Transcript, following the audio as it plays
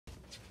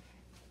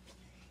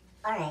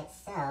Alright,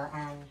 so,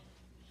 I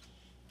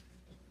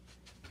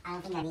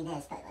don't think I need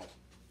this, but, like,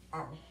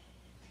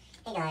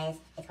 hey guys,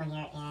 it's Gwen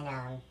here,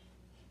 and,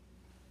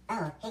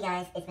 oh, hey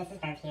guys, it's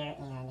Mrs. Burnth here,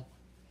 and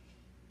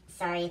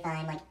sorry if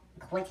I'm, like,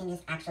 Quentin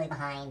is actually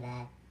behind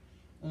the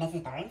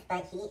Mrs. Burnth,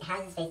 but he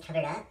has his face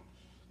covered up,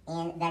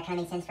 and that kind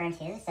of makes sense for him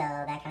too, so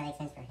that kind of makes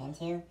sense for him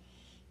too.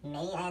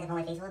 Maybe I have to pull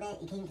my face a little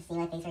bit. You can see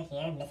my face right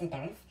here, Mrs.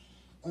 Burnth,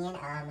 and,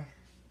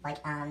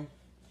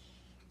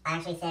 I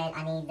actually said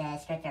I need the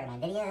script for my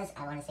videos.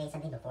 I want to say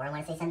something before I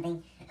want to say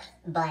something.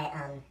 But,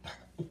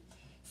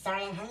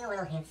 sorry, I'm having a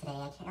little hiccup today.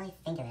 I can't really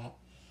think of it.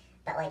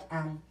 But, like,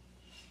 I'm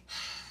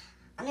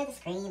going to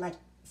scream, like,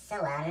 so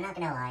loud. I'm not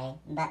going to lie.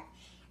 But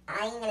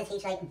I'm going to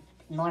teach, like,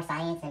 more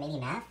science and maybe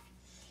math.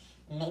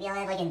 Maybe I'll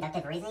have, like,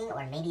 inductive reasoning,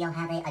 or maybe I'll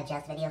have a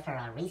just video for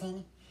a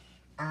reason.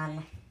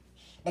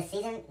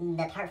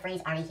 The part 3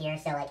 is already here,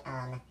 so, like,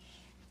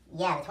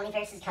 yeah, the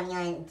 21st is coming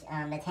on,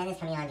 the 10 is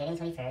coming on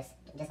January 21st,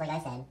 just like I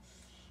said.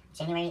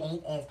 January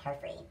 8th is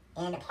part 3.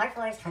 And part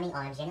 4 is coming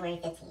on January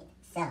 15th.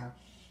 So,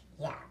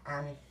 yeah,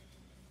 I'll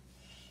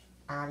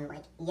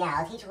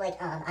teach,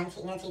 like, I'm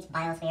gonna teach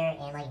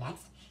biosphere and, like,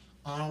 next.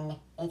 And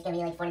it's gonna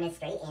be, like, 40 minutes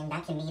straight, and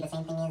that can be the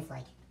same thing as,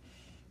 like,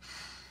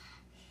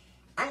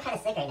 I'm kind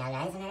of sick right now,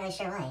 guys. I'm not really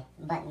sure why.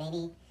 But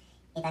maybe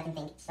if I can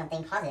think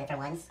something positive for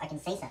once, I can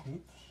say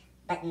something.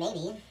 But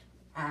maybe,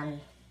 I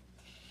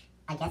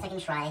guess I can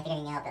try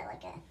figuring out that,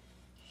 like,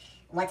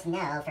 what to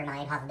know for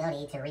my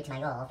possibility to reach my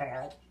goal for,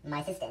 like, my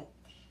assistant.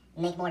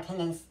 Make more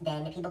attendance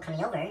than the people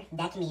coming over.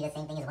 That can be the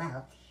same thing as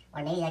well.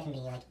 Or maybe that can be,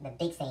 like, the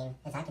big thing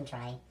as I can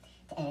try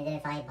to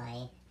identify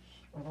by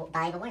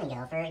the warning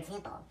go, for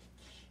example.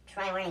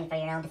 Try warning for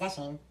your own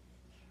possession.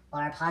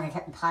 Or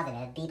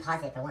positive. Be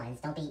positive for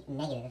once. Don't be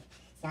negative.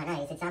 It's not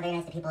nice. It's not very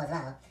nice to people as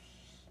well.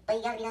 But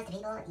you gotta be nice to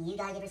people. You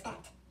gotta give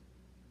respect.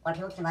 Or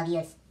people can love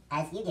you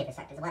as you give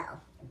respect as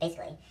well,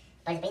 basically.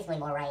 But it's basically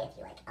more right if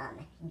you, like,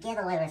 give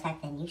a little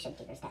respect, then you should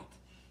give respect.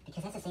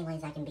 Because that's the same way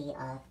as I can be,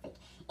 like,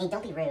 and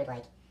don't be rude,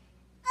 like,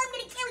 I'm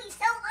gonna kill you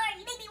so hard,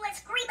 you make me want to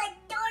scream my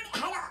darn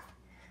head off.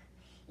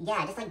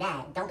 Yeah, just like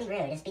that. Don't be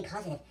rude, just be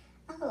positive.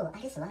 Oh,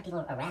 I just love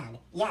people around.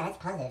 Yeah, that's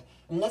positive.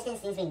 Niston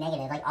seems to be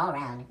negative, like, all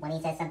around, when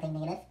he says something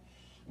negative.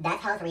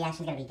 That's how his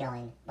reaction's gonna be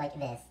going, like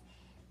this.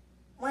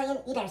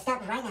 Ryan, you better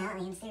stop right now, I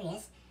am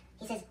serious.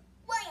 He says,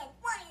 Ryan,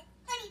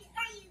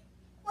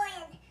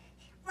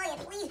 Ryan,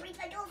 please reach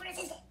my goal for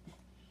assistant.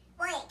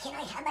 Ryan, can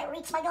I have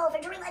reach my goal for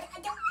dream life? I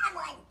don't have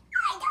one.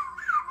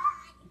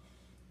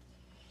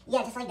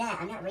 Yeah, just like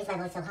that. I'm not raising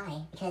my voice so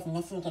high because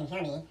Niston can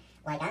hear me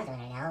like I'm doing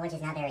right now, which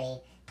is not a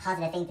very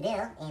positive thing to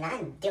do, and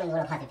I'm doing a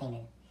little positive thing to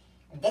do.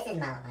 This is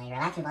my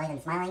relaxing voice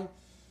and smiling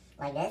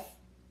like this.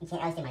 You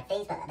can't really see my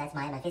face, but that's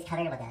my face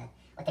covered with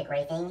the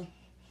gray thing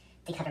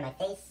to cover my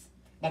face.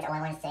 That's all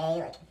I want to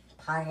say, like,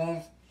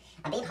 positive.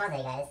 I'm being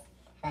positive, guys.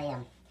 I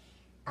am.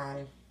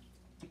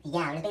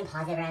 Yeah, I'm just being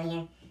positive around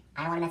here.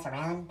 I don't want to mess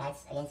around.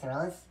 That's against the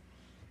rules.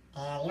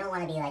 And you don't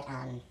want to be like,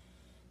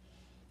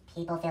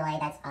 people feel like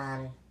that's,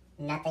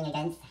 nothing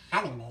against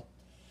having it.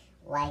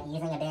 Like,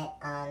 using a bit,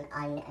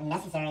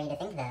 unnecessary to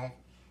think of.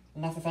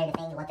 Necessary to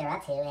think what they're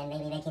up to, and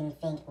maybe they can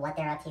think what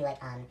they're up to, like,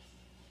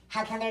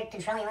 how come their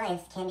controlling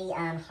lives can be,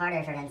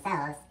 harder for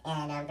themselves,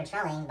 and,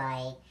 controlling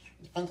by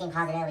thinking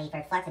positively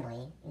for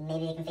flexibly.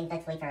 Maybe they can think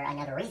flexibly for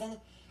another reason.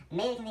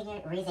 Maybe they can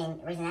think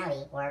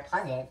reasonality, or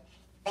positive.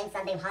 Think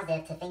something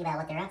positive to think about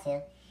what they're up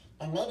to.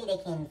 And maybe they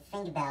can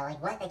think about,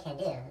 like, what they can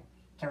do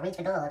to reach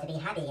the goal, to be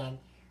happy again,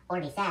 or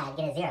be sad,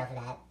 get a 0 for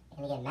that,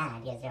 and get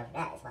mad, get a 0 for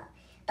that as well.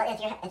 But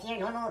if you're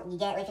normal, you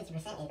get like 50%.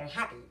 If you're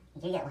happy,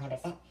 you get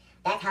 100%.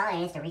 That's how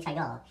it is to reach my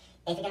goal.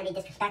 If you're gonna be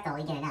disrespectful,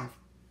 you get an F.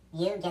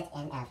 You get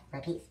an F.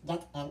 Repeat,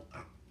 get an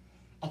F.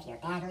 If you're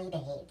badly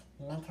behaved,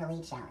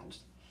 mentally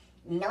challenged,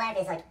 no matter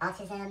if it's like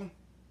autism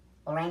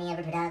or any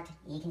other product,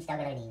 you can still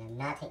go to a D. I'm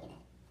not taking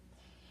it.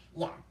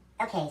 Yeah.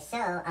 Okay,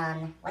 so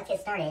let's get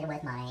started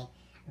with my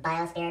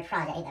biosphere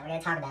project that we're going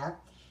to talk about.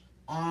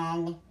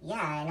 And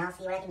yeah, and I'll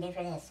see what I can do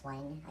for this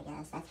one. I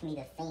guess that's going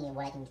to be the thing of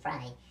what I can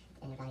try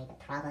to identify the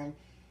problem,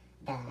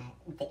 the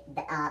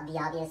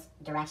obvious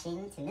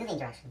direction to moving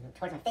direction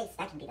towards my face.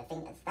 That can be the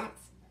thing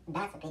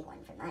that's a big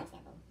one for my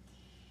example.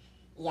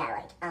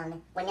 Yeah, like,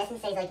 when Nesson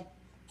says, like,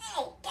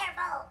 hey,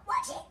 careful,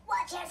 watch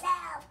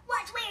yourself,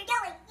 watch where you're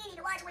going, you need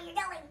to watch where you're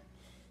going.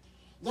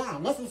 Yeah,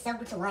 Nisson's so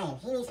rude to Lion.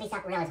 He needs to be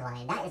stopped real to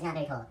Lion. That is not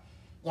very cool.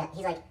 Yeah,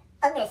 he's like,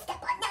 I'm gonna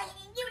step on Lion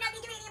and you're not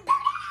gonna do anything about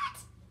it!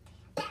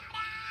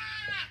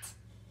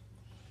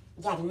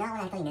 Yeah, do not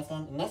want to play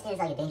Niston. Niston is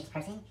like a dangerous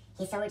person.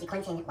 He's so rude to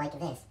Quentin like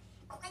this.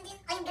 Quentin,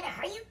 I am gonna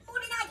hurt you more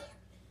than I do.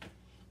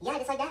 Yeah,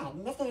 just like that.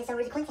 Niston is so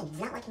rude to Quentin. He's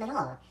not like him at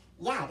all.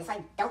 Yeah, just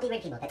like, don't be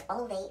rude people. That's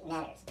all that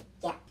matters.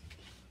 Yeah.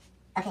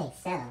 Okay,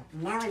 so,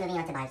 now we're moving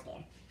on to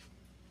biosphere.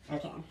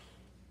 Okay.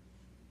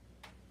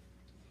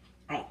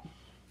 Alright,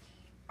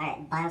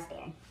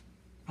 biosphere.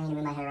 I need to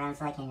move my head around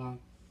so I can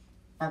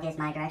focus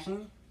my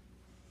direction.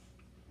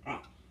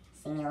 Alright,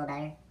 see me a little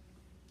better.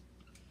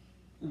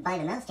 By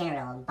the most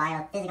general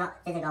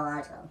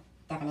physiological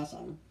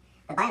definition,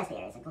 the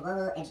biosphere is a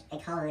global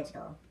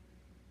ecological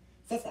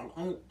system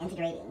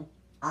integrating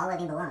all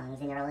living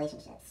belongs in their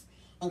relationships,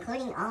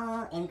 including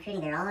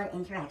their all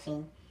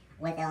interaction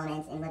with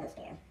elements in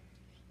lithosphere,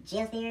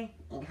 geosphere,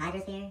 and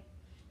hydrosphere,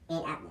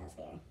 and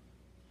atmosphere.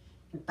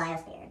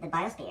 Biosphere. The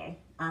biosphere,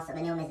 also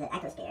known as the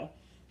ecosphere,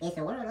 is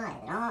the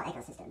worldwide in all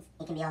ecosystems.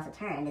 It can be also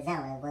termed the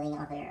zone of living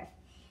off the Earth.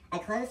 A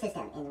closed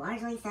system and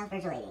largely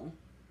self-regulating.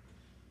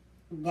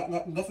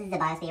 This is the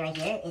biosphere right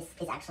here. It's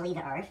actually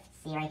the Earth.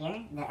 See right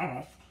here? The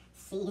Earth.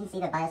 See, you can see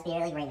the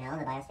biosphere like right now,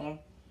 the biosphere.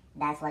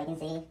 That's what you can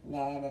see,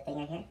 the thing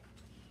right here.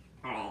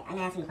 Alright, I'm going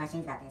to ask some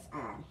questions about this.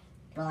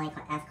 We'll only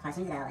ask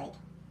questions about, like,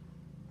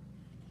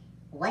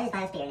 what is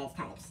biosphere and its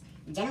types?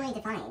 Generally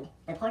defined,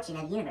 the portion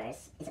of the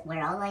universe is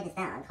where all life is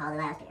found, called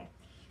the biosphere.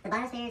 The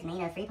biosphere is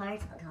made of 3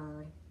 parts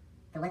called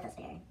the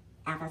lithosphere,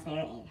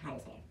 atmosphere, and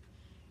hydrosphere.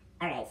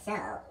 Alright, so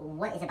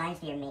what is a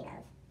biosphere made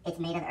of? It's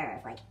made of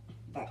Earth, like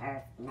the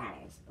Earth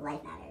matters,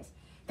 life matters.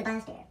 The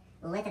biosphere,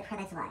 with the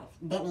products of life.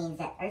 That means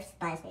that Earth's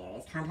biosphere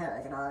is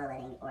composed of all the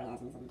living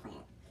organisms and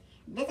plants.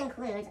 This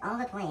includes all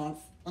the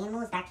plants,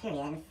 animals,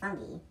 bacteria, and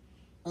fungi,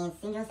 and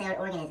single-celled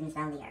organisms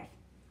found on the Earth.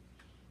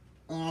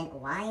 And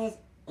what's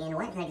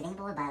an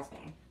example of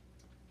biosphere?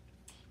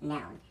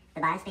 Noun.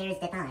 The biosphere is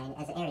defined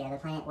as the area of the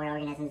planet where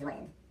organisms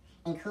live,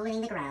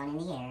 including the ground and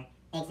the air.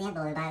 An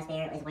example of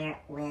biosphere is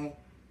where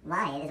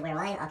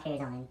life occurs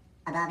on,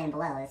 above and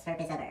below the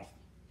surface of Earth.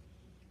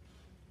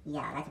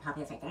 Yeah, that's a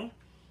populace right there.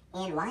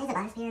 And why is the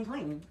biosphere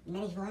important?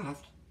 Many people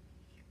ask.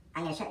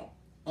 I'm going to show you.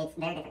 It's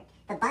very different.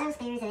 The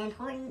biosphere is as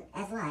important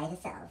as life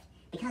itself,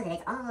 because it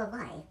is all of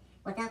life.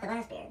 Without the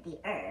biosphere, the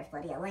Earth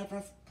would be a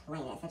lifeless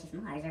planet such as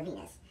Mars or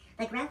Venus.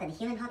 The growth of the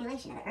human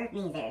population of the Earth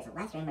means there is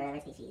less room for other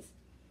species.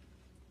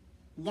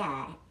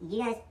 Yeah,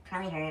 you guys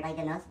probably heard like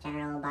the most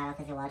general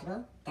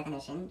biophysiological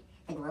definition,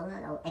 the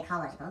global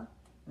ecological,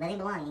 living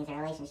belongings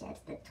and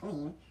relationships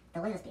between the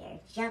lithosphere,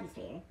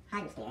 geosphere,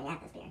 hydrosphere, and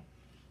atmosphere.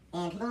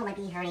 And people might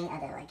be hearing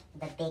of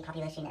the big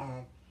population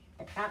of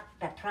the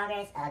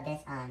progress of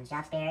this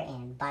geosphere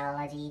and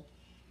biology.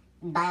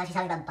 Biology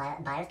talking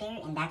about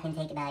biosphere, and that can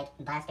take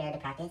biosphere to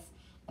practice.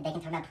 And they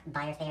can turn up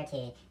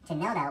biosphere to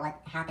know about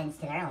what happens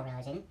to their own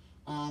religion,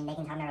 and they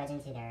can turn their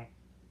religion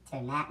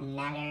to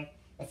matter,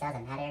 the cells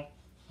of matter.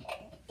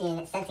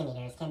 In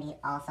centimeters can be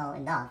also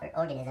involved for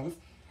organisms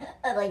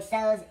of like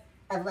cells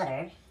of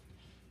liver.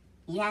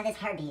 You have this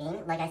heart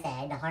beating, like I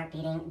said, the heart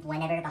beating,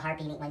 when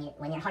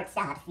your heart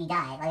stops, you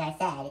die, like I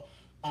said,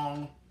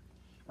 and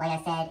like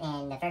I said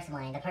in the first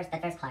one, the first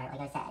part,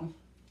 like I said,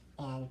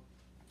 and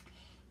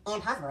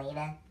possibly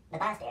the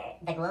biosphere,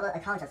 the global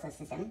ecological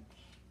system,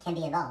 can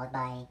be involved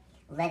by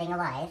letting the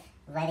Earth,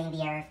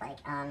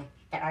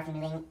 the Earth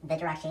moving the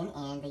direction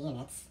and the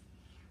units,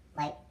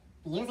 like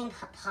using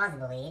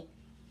possibly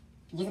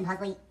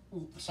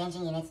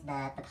changing units,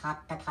 the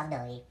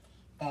possibility,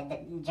 the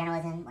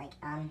journalism,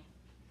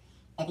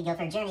 if you go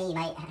for a journey, you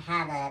might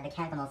have a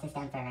mechanical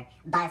system for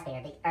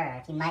biosphere, the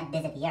Earth. You might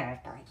visit the Earth,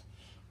 but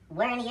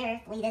we're in the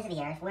Earth, we visit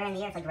the Earth, we're in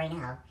the Earth like right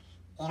now,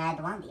 and I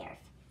belong to the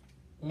Earth.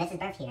 Mrs.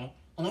 Burnth here,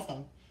 and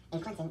Easton,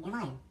 and Clinton, and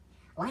Lion.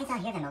 Lion's not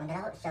here at the moment, but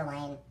I'll show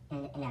Lion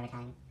in another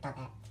time about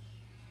that.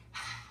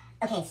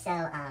 Okay,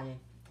 so,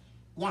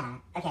 yeah,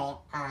 okay,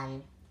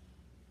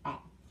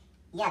 right.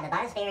 Yeah, the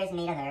biosphere is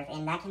made of Earth,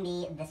 and that can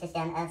be the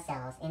system of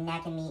cells, and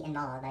that can be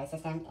involved by the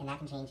system, and that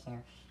can change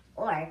too.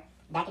 Or,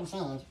 that can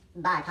change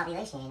by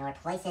population or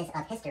places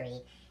of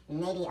history.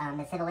 Maybe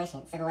the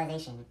civilization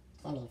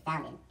can be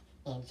founded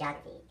in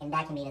geography, and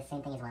that can be the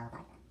same thing as well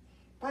about that.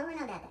 But we're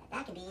not about that.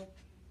 That could be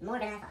more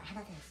than I thought. How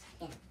about this?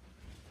 Yeah.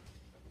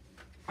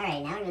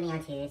 Alright, now we're moving on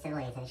to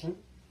civilization.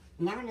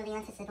 Now we're moving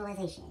on to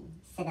civilization.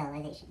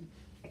 Civilization.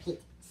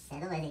 Repeat.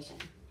 Civilization.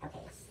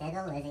 Okay,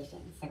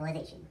 civilization.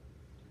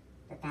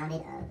 The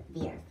founded of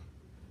the Earth.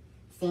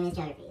 Same as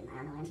geography. I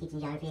don't know why I'm teaching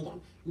geography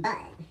again.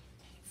 But,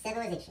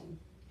 civilization.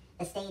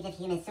 The stage of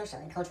human social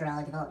and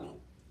cultural development.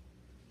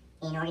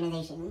 An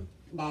organization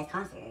that is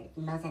considered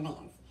most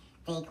advanced.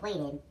 They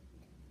equated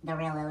the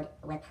railroad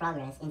with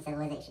progress in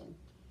civilization.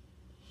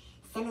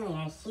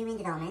 Similar human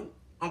development,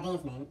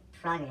 advancement,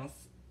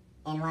 progress,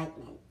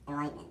 enlightenment.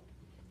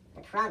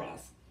 The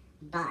process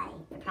by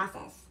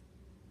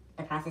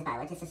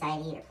which a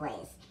society or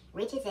place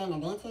reaches an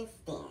advanced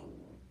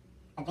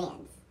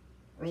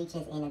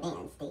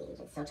stage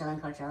of social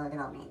and cultural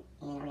development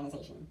and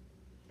organization.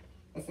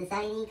 The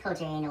society,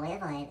 culture, and a way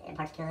of life in a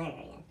particular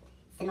area,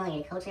 similar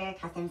to culture,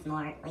 customs,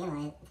 more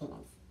legalized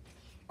attainments.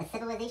 A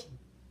civilization.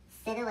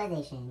 A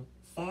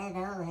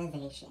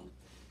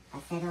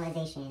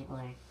civilization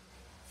or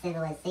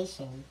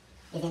civilization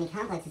is any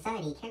complex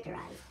society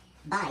characterized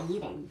by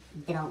human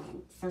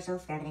development, social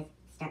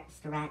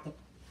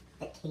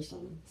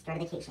stratification,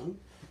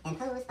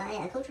 imposed by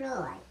a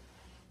cultural life,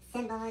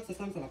 symbolic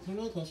systems of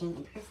communication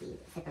and perceived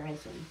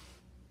separation,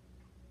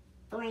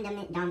 for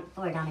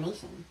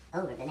domination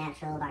over the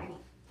natural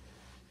environment.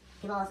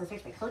 People also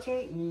search for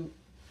culture,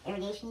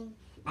 irrigation,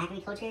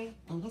 agriculture,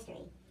 and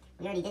history.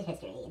 We already did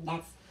history.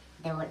 That's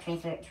the word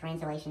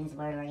translations,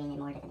 word origin, and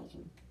more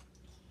definition.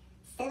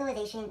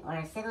 Civilization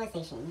or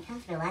civilization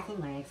comes from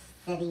Latin word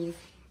civis,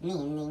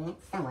 meaning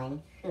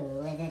someone who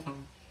lives in a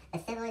town. A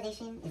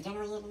civilization is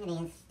generally an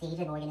advanced stage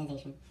of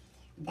organization.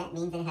 That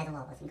means that it has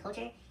laws and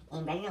culture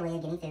and regular way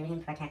of getting food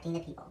and protecting the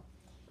people.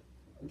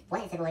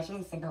 What is civilization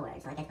in simple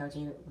words, like I told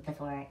you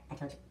before,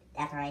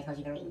 after I told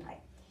you the reading part.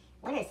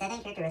 What are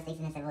 7 characteristics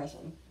in a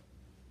civilization?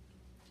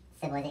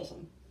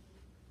 Civilization.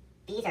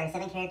 These are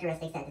 7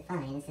 characteristics that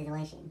define a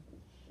civilization.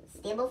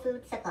 Stable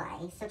food supply,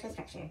 social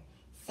structure,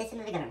 system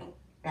of the government,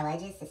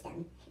 religious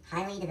system,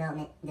 highly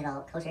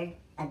developed culture,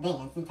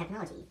 advance in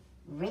technology,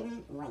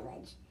 written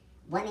language.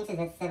 What makes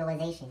a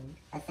civilization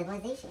a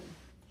civilization?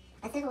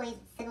 A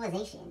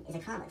civilization is a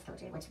complex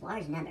culture which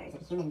large numbers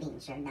of human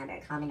beings share a number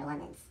of common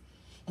elements.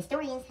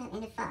 Historians have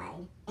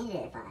identified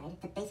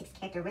the basic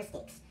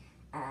characteristics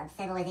of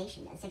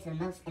civilization. The 6 of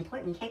the most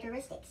important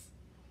characteristics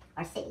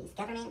are cities,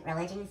 government,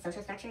 religion,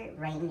 social structure,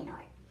 writing, and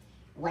art.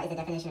 What is the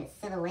definition of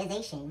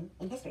civilization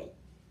in history?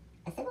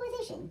 A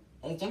civilization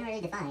is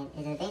generally defined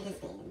as an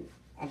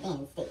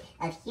advanced state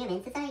of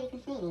human society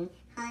containing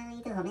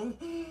highly development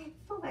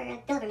for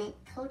government,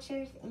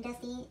 cultures,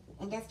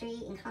 industry,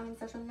 and common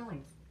social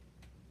norms.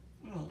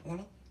 Alright, is that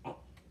it? Right.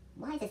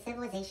 Why is a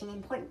civilization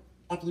important?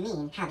 If you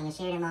mean having a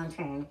shared and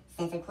long-term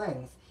sense of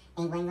closeness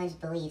and language,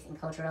 beliefs, and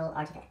cultural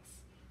artifacts,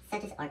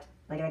 such as art,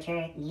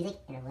 literature, music,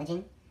 and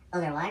religion,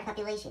 over a large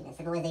population, a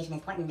civilization is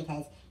important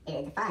because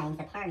it defines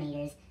the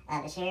parameters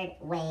of a shared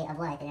way of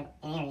life in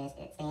areas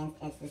it stands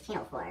as the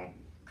channel for.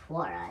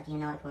 Quora. If you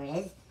know what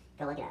Quora is,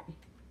 go look it up.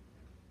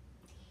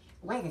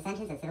 What is the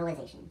sentence of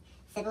civilization?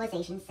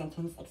 Civilization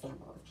sentence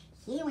examples.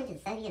 He went to the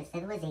study of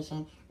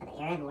civilization of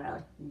the Arab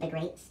world, the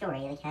great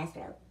story of the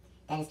Castro.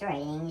 That is story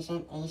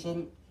in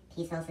ancient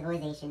peaceful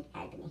civilization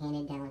had been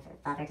handed down from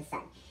father to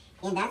son.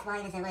 And that's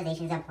why the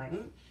civilization is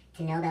important,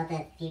 to know about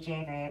the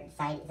future for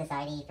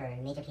society for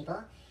major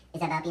people.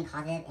 It's about being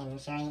positive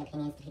and sharing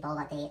opinions to people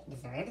what they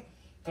deserve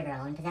through their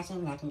own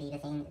possession. That can be the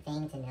same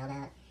thing to know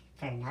about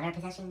for another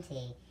possession,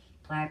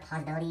 for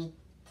possibility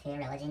to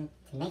religion,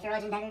 to make your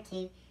religion better,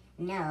 to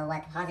know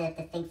what positive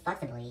to think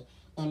flexibly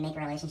and make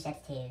relationships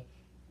to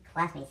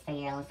classmates for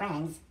your own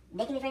friends.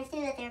 They can be friends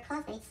too if they're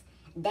classmates.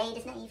 They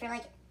just met you for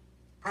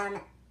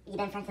you've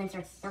been friends with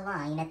them for so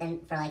long, you met them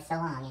for so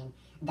long, and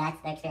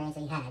that's the experience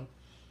that you had.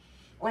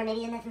 Or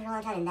maybe you met them for a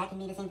long time, and that can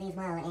be the same thing as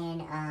well.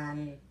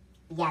 And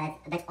yeah,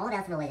 that's all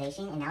about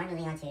civilization. And now we're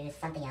moving on to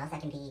something else.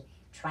 That can be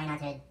try not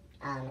to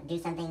do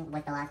something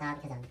with the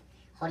laptop because I'm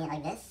holding it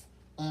like this,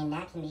 and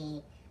that can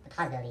be the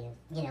possibility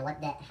of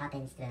what that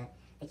happens to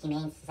the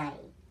humane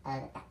society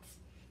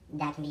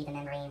that can be the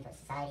membrane for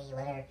society,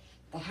 whether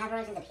they have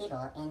religions of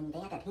people and they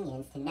have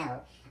opinions to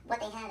know what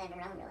they have in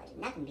their own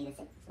religion. That can be the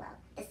same as well.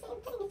 The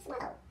same thing as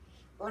well.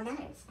 Or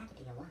matters. That could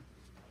be a one.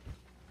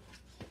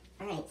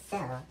 Alright, so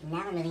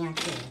now we're moving on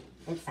to,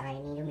 oops, sorry, I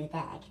need to move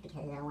back because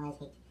I don't want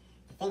to take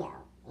the thing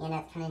out. And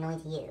that's kind of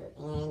annoying to you,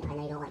 and I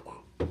know you don't like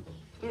that.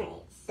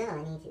 Alright, so I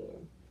need to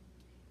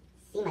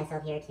see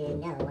myself here to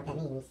know what that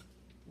means.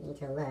 I need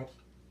to look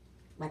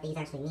what these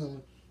actually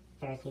mean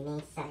for a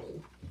humane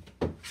society.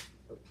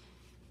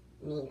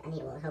 I need a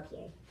little help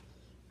here.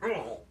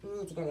 Alright, I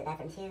need to go to the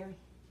bathroom too.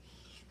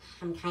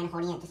 I'm kind of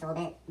holding it just a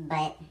little bit,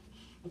 but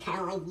I kind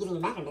of like using the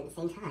bathroom at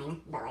the same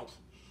time. But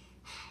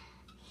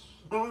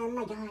oh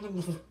my god,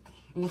 I'm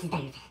Mrs.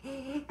 Burnth.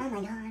 Oh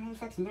my god, I'm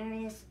so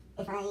nervous.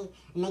 If I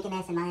make a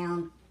mess in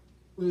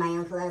my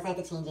own clothes, I have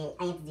to change it.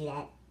 I have to do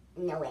that.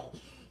 No way.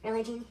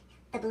 Religion,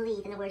 the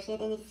belief and the worship,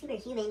 and it's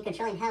superhuman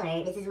controlling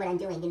power. This is what I'm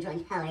doing,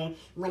 controlling power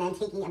when I'm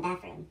taking a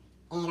bathroom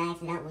and I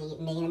accidentally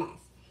made a mess.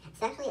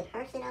 Especially a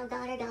person, oh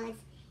god or gods.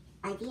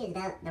 Ideas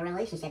about the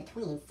relationship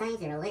between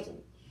science and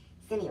religion.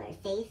 Similar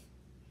faith,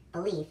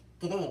 belief,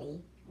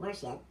 divinity,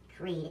 worship,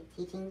 creed,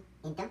 teaching,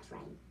 and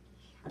doctrine.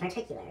 A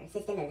particular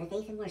system of the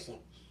faith and worship.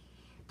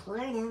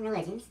 Plural noun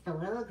religions, the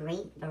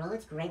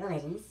world's great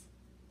religions,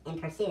 in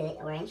pursuit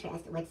or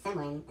interest which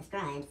someone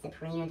ascribes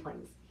supreme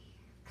importance.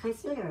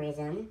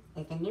 Consumerism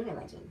is the new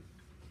religion.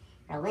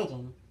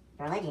 Religion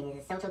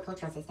is a social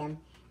cultural system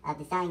of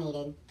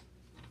designated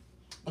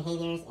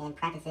behaviors and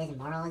practices and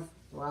morals,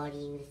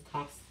 worldviews,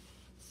 texts,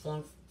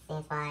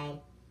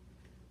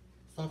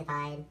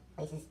 sanctified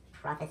places,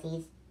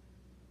 prophecies,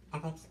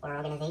 ethics, or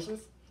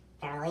organizations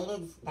that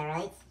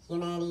relates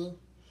humanity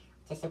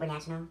to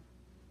supernatural,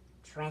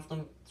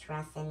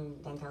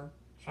 transcendental,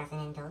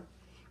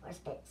 or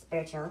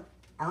spiritual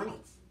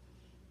elements.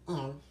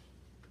 And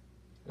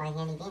my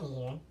handy dandy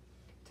here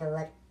to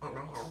look at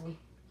my own,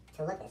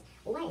 to look this.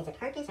 What is the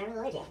purpose of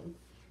religion?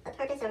 The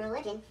purpose of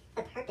religion,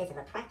 the purpose of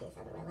a practice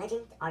of a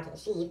religion are to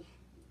achieve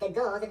the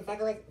goals of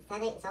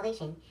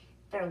salvation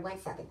for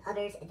oneself and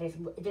others. If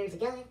there's a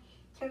God,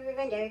 to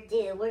render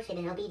due worship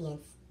and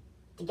obedience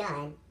to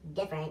God.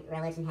 Different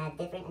religions have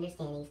different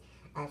understandings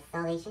of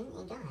salvation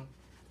and God.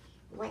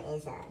 What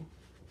is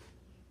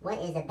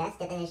the best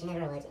definition of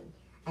religion?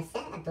 A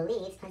set of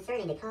beliefs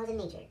concerning the cause of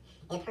nature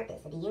and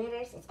purpose of the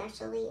universe,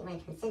 especially when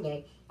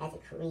considered as a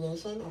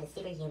creation of a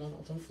superhuman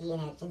agency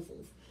and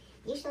agencies,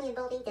 usually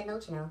involving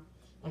devotional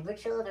and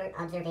ritual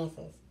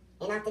observances,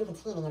 and often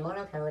containing a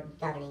moral code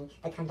governing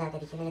the conduct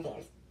of human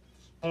affairs.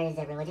 There is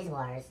a religious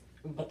wars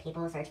that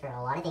people search for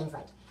a lot of things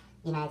like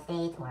United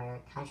States or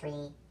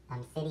country,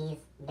 cities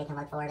they can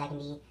look for. That can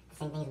be the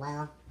same thing as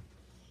well.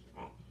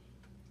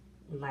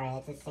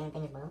 Alright, it's the same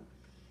thing as well.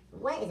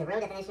 What is a real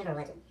definition of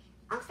religion?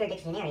 Oxford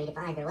Dictionary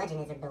defines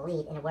religion as a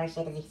belief in a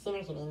worship as a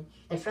human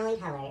controlling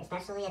power,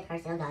 especially a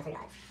personal gods or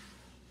gods.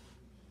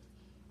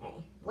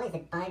 Alright, what is the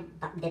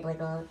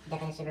biblical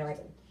definition of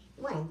religion?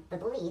 1.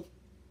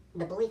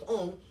 The belief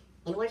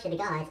in worship to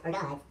gods or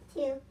gods.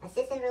 2. A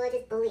system of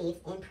religious beliefs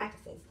and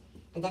practices.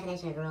 The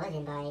definition of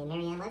religion by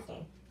Marianne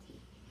Webster.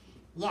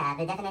 Yeah,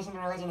 the definition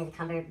of religion is a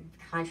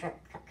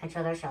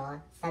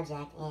controversial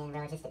subject in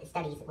religious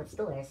studies with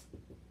scholars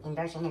in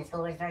the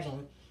scholar's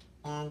version.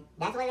 And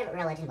that's what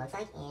religion looks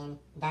like, and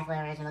that's what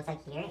religion looks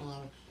like here,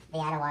 and they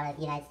add a lot of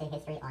United States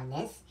history on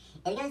this.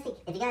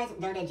 If you guys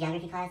go to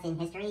geography class in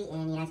history,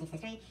 in United States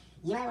history,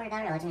 you might learn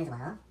about religion as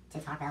well, to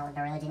talk about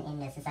the religion in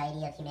the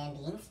society of human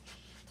beings,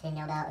 to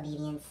know about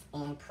obedience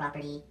and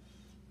property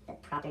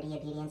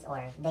obedience,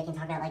 or they can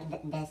talk about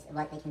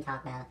what they can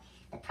talk about,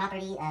 the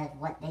property of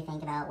what they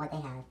think about what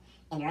they have,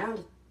 and their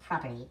own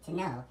property, to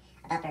know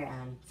about their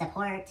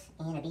support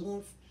and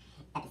obedience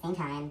at the same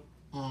time.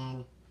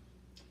 And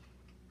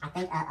I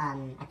think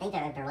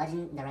that the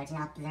religion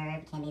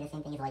observed can be the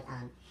same thing as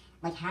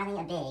like having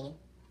a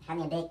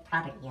big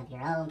property of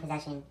your own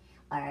possession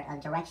or a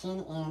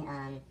direction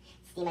in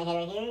see my head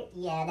right here?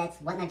 Yeah, that's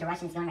what my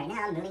direction's going right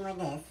now. I'm moving like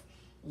this.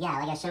 Yeah,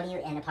 like I showed you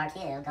in the part 2.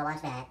 Go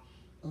watch that.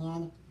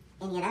 And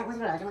yeah, that was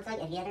what religion looks like.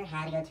 If you ever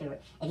had to go to, if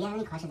you have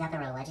any questions about the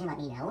religion, let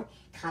me know.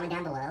 Comment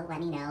down below. Let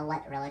me know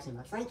what religion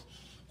looks like,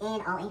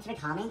 and I'll answer the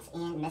comments.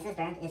 And Mrs.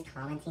 Burnth is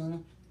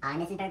commenting. I'm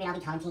Mrs. Burnth, and I'll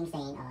be commenting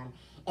saying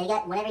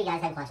whenever you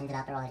guys have questions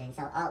about the religion.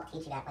 So I'll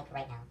teach you that like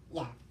right now.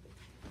 Yeah.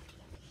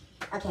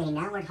 Okay,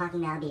 now we're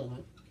talking about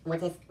obedience.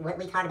 What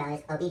we talked about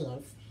is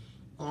obedience,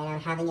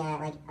 and having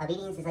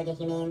obedience is like a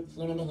human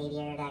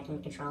behavior that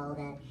can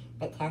control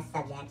the test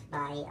subject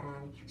by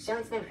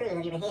showing some proof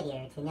of your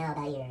behavior, to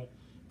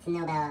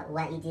know about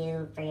what you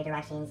do for your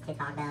directions, to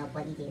talk about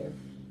what you do.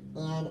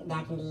 And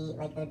that can be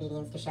like the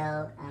obedience to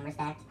show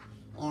respect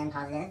and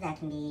positive. That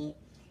can be,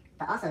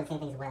 but also the same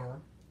thing as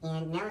well.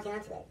 And now let's get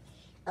on to it.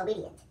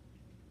 Obedient,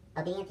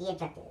 the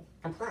objective.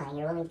 Complying,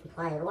 you're willing to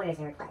comply with orders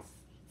and requests.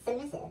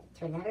 Submissive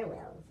to another's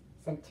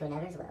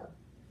will.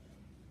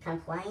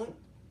 Compliant,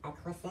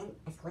 acquiescent,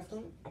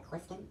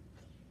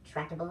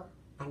 tractable,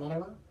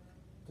 amenable,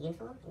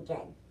 beautiful, and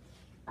good.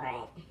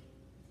 Alright.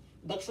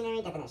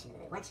 Dictionary definition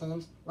of it. What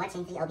changed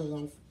the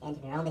obedience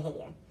into their own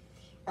behavior?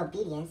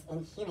 Obedience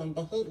in human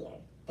behavior.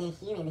 The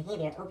human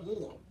behavior,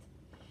 obedient,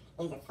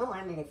 is a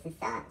form of the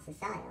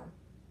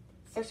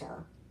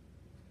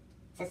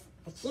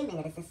the human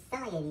of a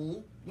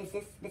society. This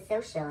is the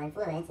social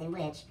influence in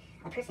which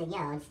a person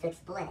yields to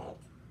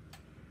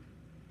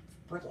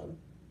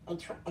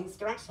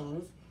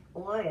instructions,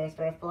 orders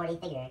for a 40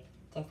 figure.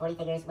 To 40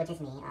 figures, which is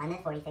me. I'm a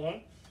 40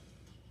 figure.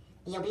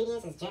 The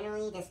obedience is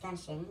generally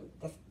distinguished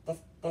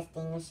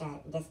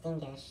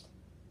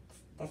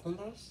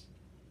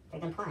for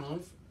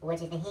compliance,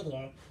 which is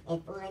behavior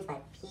influenced by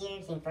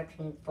peers and for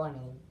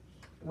conformity,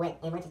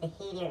 in which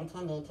behavior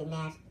intended to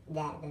match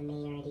that of the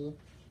majority.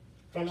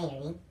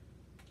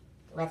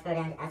 Let's go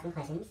down to asking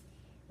questions.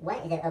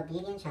 What is an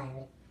obedient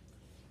child?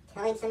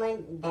 Telling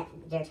someone that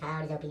their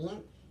child is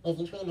obedient is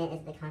usually meant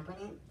as the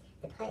compliment.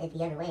 To put it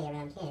the other way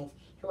around, kids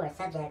who are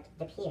subject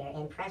to peer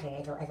and pressure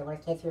as the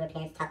worst, kids who their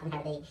parents taught them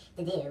how to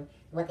do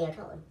what they are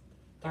told.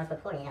 That was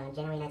reported on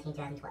January 19,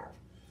 2012.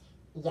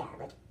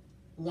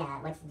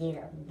 Let's do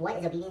what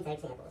is obedience and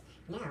examples.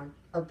 Now,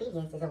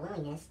 obedience is a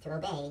willingness to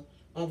obey.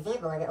 An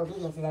example of the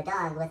obedience is a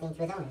dog listening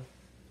to his owner.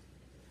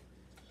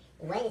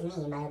 What is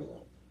mean by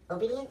obedient?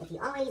 Obedient, if you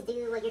always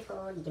do what you're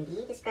told, you can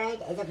be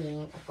described as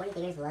obedient. 40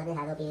 figures love to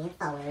have obedient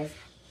followers.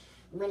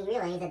 When you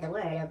realize that the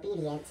word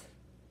obedient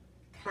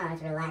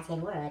comes from the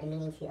Latin word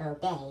meaning to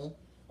obey,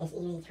 it's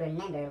easy to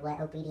remember what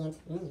obedient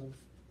means.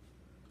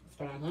 Let's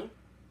go down here.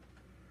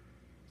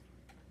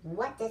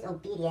 What does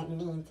obedient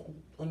mean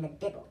in the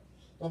Bible?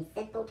 In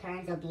simple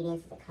terms,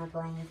 obedience is a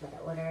compliance with an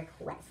order or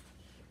request.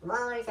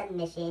 Law or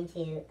submission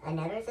to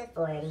another's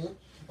authority,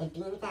 and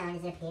being found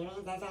as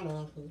appearance as a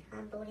man, he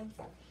humbled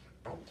himself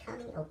by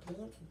becoming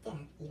obedient to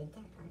death, even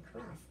death on a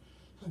cross.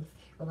 Hence,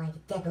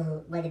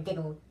 why the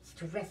Bible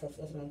stresses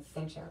is an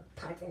essential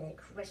part of the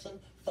Christian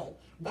faith.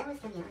 That was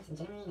coming out on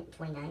January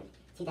 29,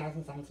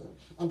 2017.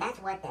 And that's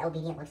what the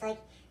obedient looks like.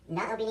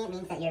 Not obedient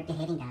means that you're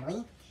behaving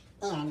badly,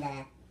 and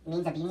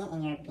means obedient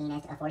and you're being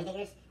nice to 40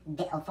 figures.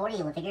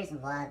 40 figures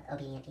love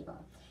obedient people.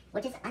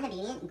 Which is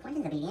unobedient, and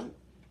Quentin's obedient.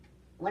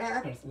 What are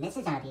others? This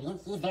is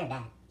unobedient. He's very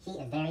bad. He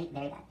is very,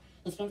 very bad.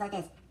 He screams like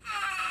this.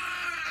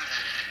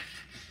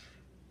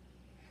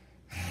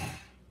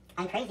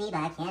 I'm crazy, but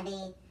I can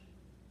be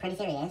pretty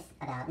serious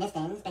about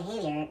Miston's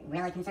behavior.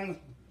 Really concerns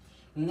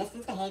me.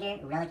 Miston's behavior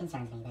really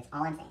concerns me. That's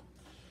all I'm saying.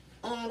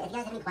 And if you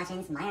guys have any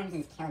questions, my arms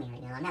is killing me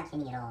right now. I'm not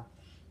kidding at all.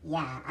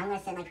 Yeah, I'm going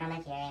to sit my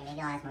chroma here and maybe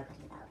I'll ask more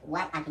questions about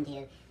what I can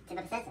do to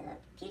the possessive.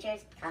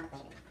 Future's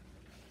complicated.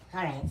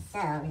 Alright, so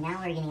now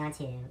we're getting on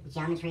to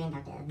geometry and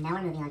inductive. Now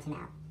we're moving on to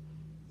math.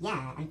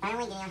 Yeah, I'm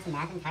finally getting on to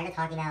math. I'm tired of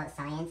talking about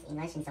science,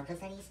 English, and social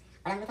studies,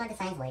 but I'm going to go into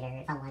science later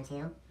if I want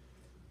to.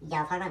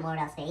 Yeah, I'll talk about more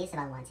about space if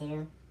I want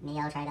to. Maybe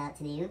I'll try that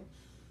to do.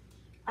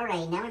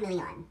 Alright, now we're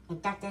moving on.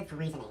 Inductive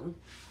reasoning.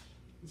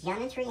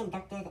 Geometry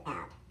inductive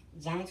app.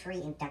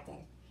 Geometry inductive.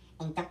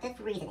 Inductive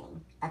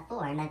reasoning, a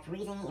form of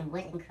reasoning in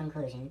which a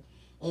conclusion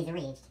is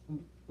reached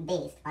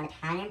based on a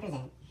pattern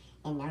present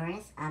in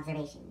numerous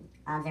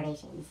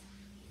observations.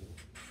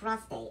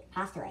 Postulate.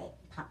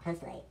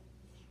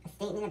 A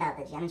statement about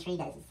the geometry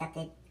that is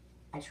accepted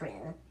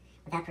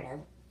without proof.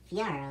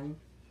 Theorem,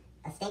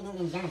 a statement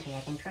in geometry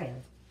that can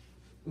prove.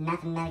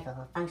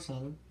 Mathematical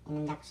function and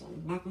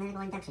induction.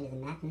 Mathematical induction is a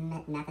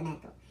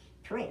mathematical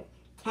proof.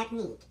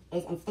 Technique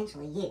is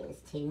instinctually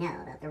used to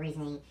know about the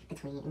reasoning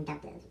between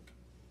inductive.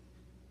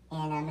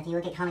 And if you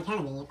look at Khan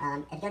Academy,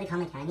 if you go to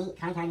Khan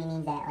Academy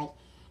means that, like,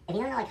 if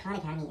you don't know what Khan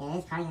Academy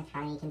is, Khan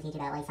Academy can teach you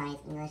about, like, science,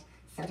 English,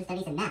 social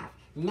studies, and math.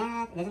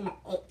 Math doesn't,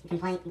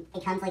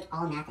 it comes like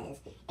all math is.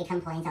 It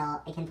complains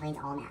all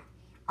math.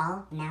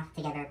 All math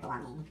together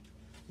belonging.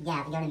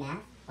 Yeah, if you go to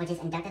math, which is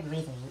inductive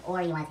reasoning,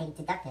 or you want to take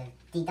deductive.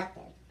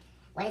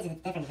 What is the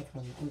difference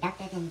between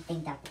inductive and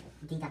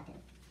deductive?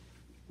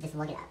 Just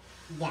look it up.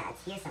 Yeah,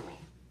 it's here somewhere.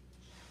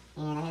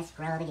 And I'm going to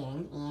scroll it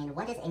again, and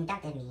what does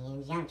inductive mean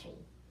in geometry?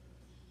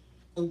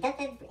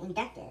 Inductive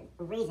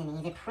reasoning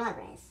is the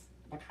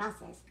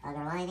process of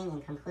arriving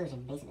in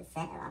conclusion based on a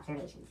set of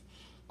observations.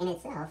 In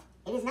itself,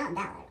 it is not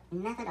valid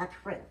method of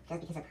proof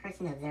just because a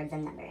person observes a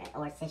number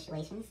or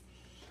situations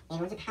in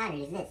which a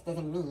pattern exists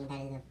doesn't mean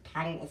that the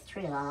pattern is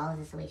true of all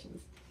the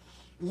situations.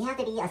 You have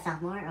to be a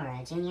sophomore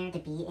or a junior to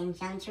be in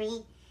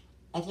geometry.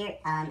 If you're,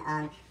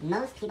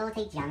 most people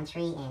take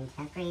geometry in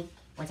 10th grade,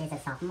 which is a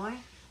sophomore,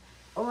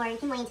 or you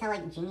can wait until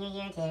like junior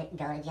year to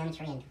go to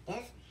geometry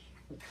inductive.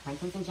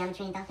 Quentin's in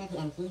geometry inductive,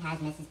 and he has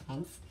Mrs.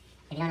 Pence.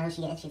 If you don't know who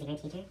she is, she's a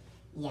great teacher.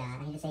 Yeah,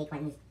 I hate to say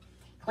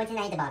Quentin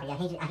I the Bobby. I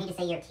hate to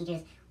say your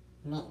teacher's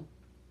name.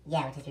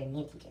 Yeah, which is your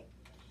new teacher.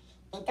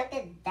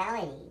 Inductive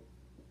validity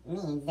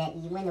means that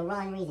you win the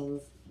wrong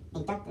reasons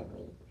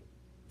inductively.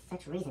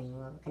 Such reasoning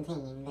will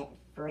contains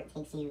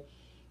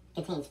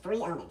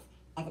three elements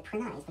as it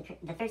provides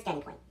the first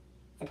starting point,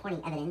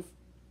 supporting evidence,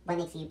 what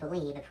makes you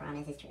believe a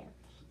promise is true,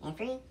 and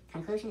 3,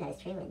 conclusion that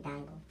is true and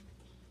valuable.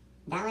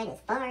 Valid as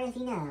far as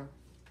you know.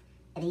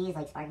 If you use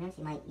like SparkNotes,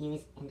 you might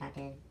use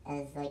inductive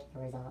as like a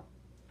result.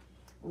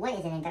 What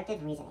is an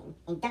inductive reasoning?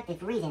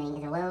 Inductive reasoning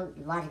is a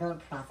logical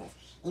process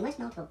in which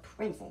multiple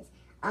premises,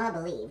 all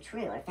believed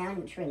true or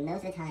found true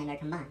most of the time, are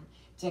combined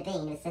to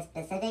obtain a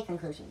specific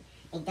conclusion.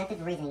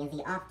 Inductive reasoning is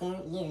the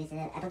often used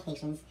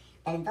applications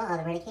that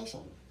involve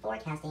verification,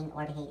 forecasting,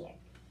 or behavior.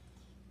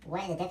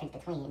 What is the difference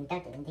between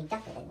inductive and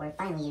deductive? And we're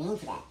finally getting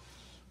into that.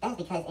 That's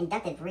because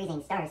inductive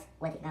reasoning starts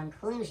with a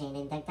conclusion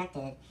and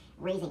deductive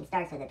reasoning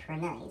starts with a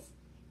premise.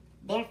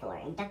 Therefore,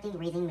 inductive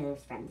reasoning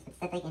moves from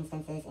specific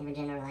instances in a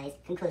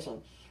generalized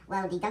conclusion,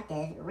 while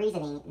deductive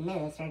reasoning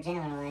moves for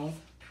generalized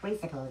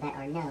principles that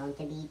are known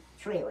to be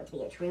true or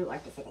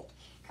specific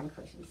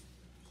conclusions.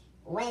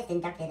 What is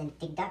inductive and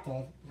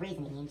deductive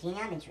reasoning in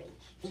geometry?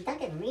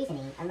 Deductive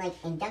reasoning, unlike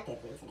inductive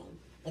reasoning,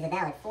 is a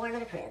valid form of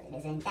the proof. It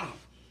is in fact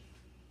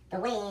the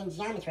way in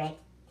geometric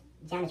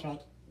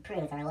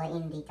proofs are what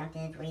in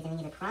deductive reasoning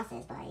is a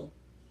process by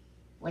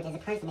which is a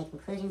person makes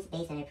conclusions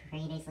based on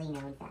previously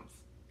known facts.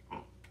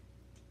 Alright.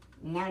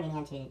 Now we're getting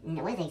on to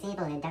what is an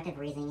example of inductive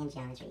reasoning in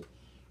geometry?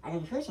 A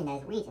conclusion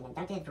that is reached in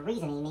inductive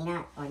reasoning may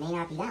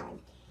not be valid.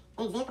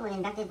 An example of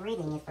inductive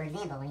reasoning is, for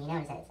example, when you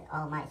notice that it's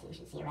all mice you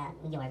should see around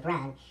you are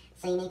brown,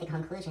 so you make the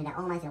conclusion that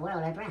all mice in the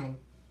world are brown.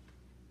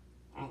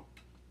 Alright.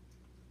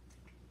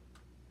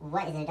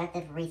 What is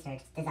inductive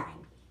research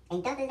design?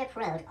 Inductive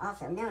approach,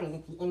 also known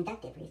as the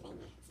inductive reasoning,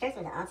 starts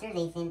with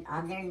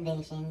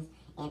observations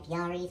and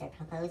theories are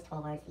proposed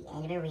towards the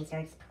end of a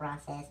research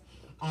process.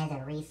 As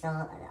a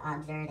result of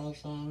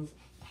observations,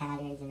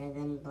 patterns, and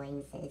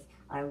resemblances,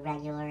 or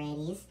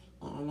regularities,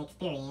 and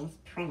experience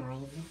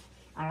premises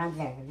are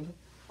observed,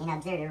 and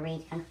observer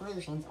reach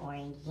conclusions or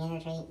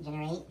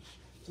generate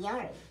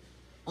theory.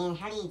 And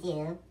how do you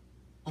do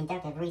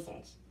inductive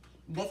research?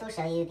 This will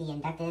show you the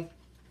inductive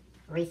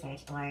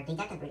research or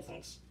deductive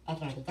research. If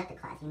you're in a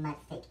deductive class, you must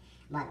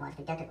watch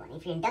the deductive one.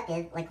 If you're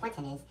inductive, like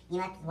Quentin is, you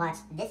must watch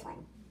this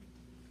one.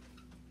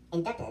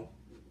 Inductive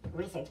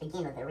research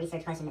begins with a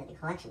research question of the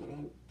collection of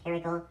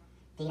empirical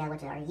data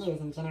which are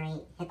used and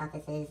generate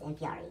hypotheses and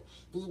theory.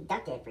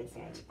 Deductive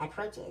research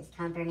approaches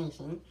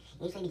confirmation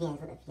usually begins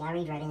with a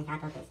theory-driven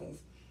hypothesis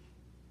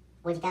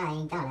which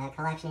guide data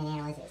collection and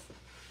analysis.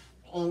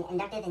 In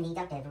inductive and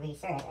deductive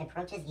research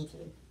approaches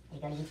YouTube. If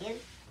you go to YouTube,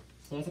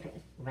 here's the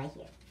proof, right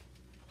here.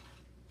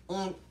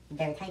 And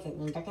there are types of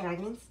inductive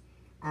arguments.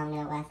 I'm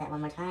going to ask that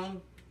one more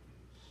time.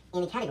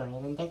 In the category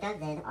of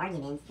inductive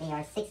arguments, there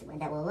are 6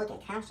 that will look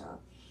at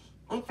causal,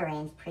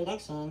 inference,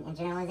 prediction, and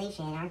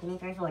generalization, argument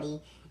for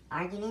authority,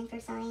 argument for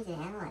science, and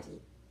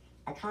analogy.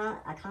 A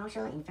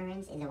causal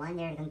inference is the one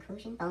where the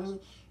conclusion follows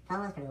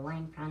from the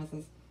one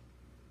promises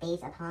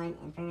based upon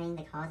inferring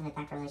the cause and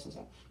effect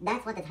relationship.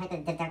 That's what the type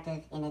of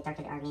deductive and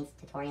inductive arguments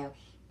tutorial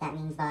that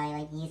means by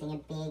like using a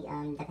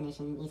big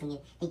definition, using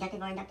it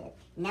deductive or inductive.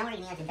 Now we're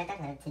getting into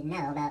deductive to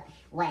know about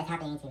what is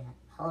happening to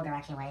whole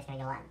direction where it's going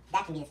to go on.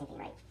 That can be the same thing,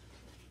 right?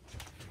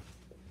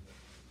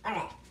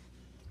 Alright,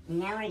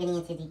 now we're getting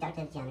into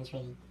deductive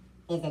geometry.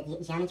 Is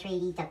a geometry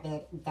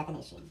deductive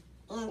definition.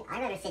 And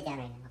I'd rather sit down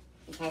right now,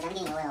 because I'm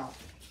getting a little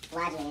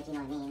flagellated, if you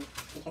know what I mean,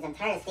 because I'm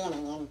tired of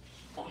standing, and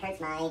it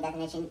hurts my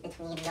definition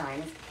between the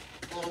arms,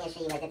 and I'm going to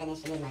show you what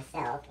definition is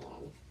myself,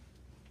 and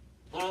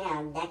right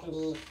now, that can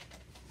be,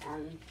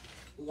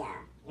 yeah,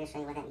 I'm going to show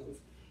you what that means.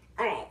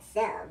 Alright,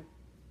 so,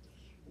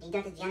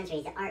 deductive geometry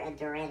is the art of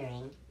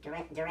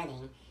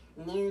deriving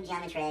new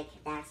geometric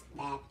facts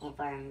that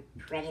inform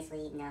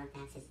previously known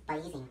facts by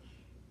using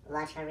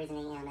logical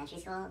reasoning in elementary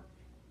school.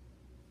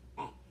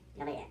 Right,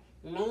 over here.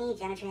 Many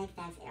geometric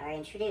facts are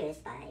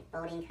introduced by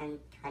folding,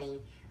 cutting,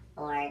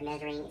 or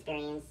measuring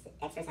experience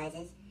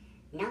exercises,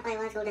 not by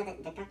logical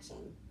deduction.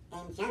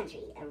 In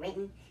geometry, a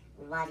written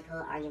logical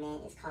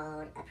argument is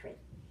called a proof.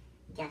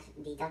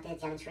 Deductive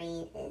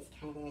geometry is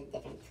kind of the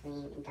difference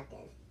between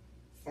inductive.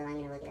 So I'm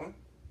going to look it up.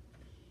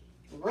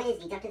 What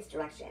is deductive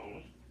structure?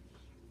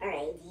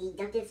 Alright,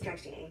 deductive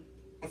structure,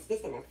 a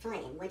system of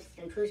thought in which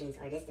conclusions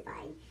are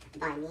justified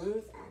by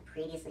means of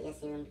previously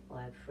assumed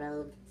or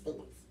proved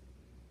statements.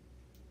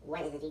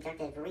 What is a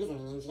deductive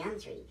reasoning in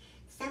geometry?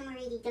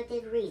 Summary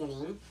deductive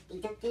reasoning,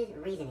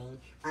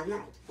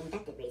 unlike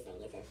inductive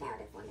reasoning, is a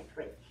valid form of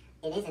proof.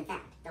 It is, in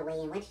fact, the way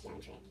in which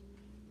geometric,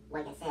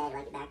 like I said,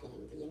 like back in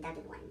the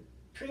inductive one,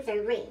 proofs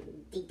are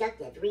written.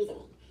 Deductive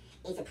reasoning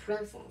is a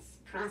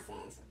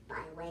process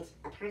by which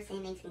a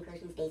person makes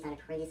conclusions based on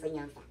previously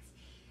known facts.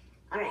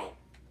 Alright,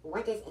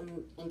 what does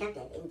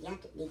deductive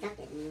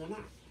mean in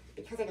math?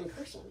 Because a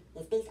conclusion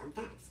is based on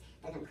facts,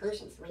 the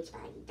conclusions reached by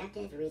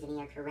deductive reasoning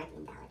are correct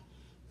and valid.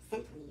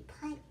 Simply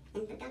put,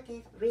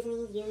 inductive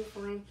reasoning is used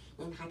for an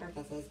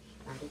hypothesis,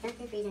 while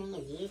deductive reasoning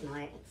is used more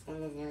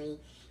extensively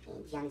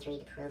in geometry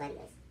to prove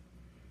ideas.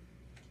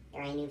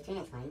 Alright, move to the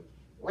next one.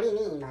 What do you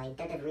mean by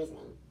deductive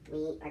reasoning?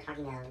 We are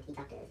talking about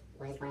deductive.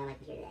 What is going on my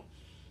computer today?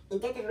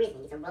 Inductive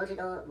reasoning is a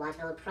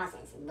logical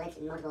process in which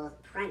multiple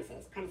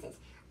premises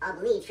are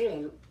believed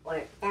true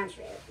or found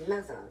true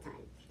most of the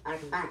time, are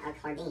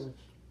combined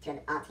to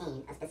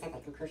obtain a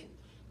specific conclusion.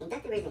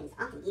 Inductive reasoning is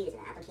often used in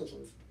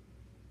applications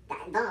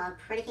that involve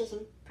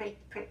prediction,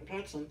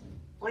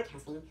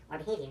 forecasting, or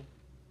behavior.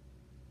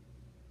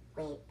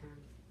 Wait,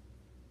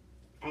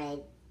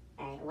 alright,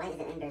 what is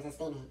the inverse of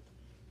statement?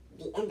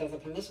 The inverse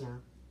of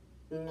conditional,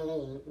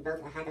 negating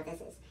both a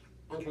hypothesis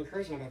and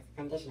conclusion of a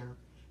conditional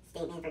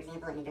statement. For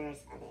example, an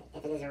inverse of it.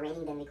 If it is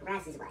raining, then the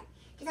grass is wet.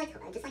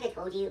 Just like I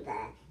told you,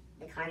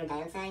 the carbon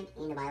dioxide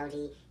in the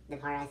biology, the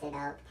part I said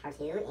about part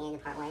 2 and the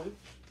part 1.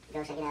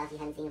 Go check it out if you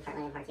haven't seen part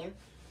 1 and part 2.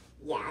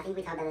 Yeah, I think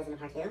we talked about this in the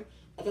part 2.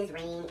 If it's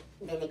raining,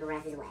 then the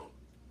grass is wet.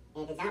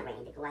 And if it's not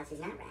raining, the grass is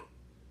not wet.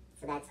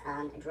 So that's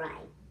dry.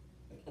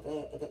 If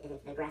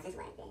the grass is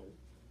wet,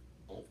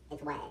 then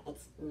it's wet.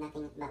 It's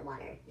nothing but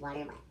water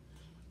wet.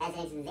 As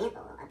an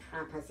example, a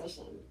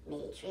proposition may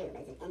be true,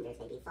 but its inverse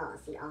may be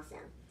false. See also.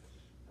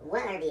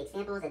 What are the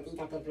examples of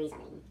deductive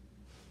reasoning?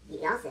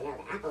 You also know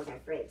that apples are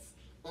fruits,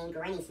 and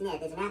Granny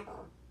Smith is an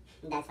apple.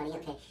 That's funny,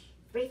 okay.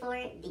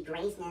 3-4, the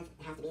Granny Smith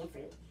has to be a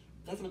fruit.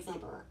 This is an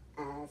example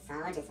of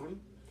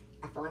syllogism,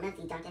 a form of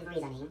deductive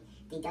reasoning.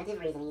 Deductive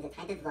reasoning is a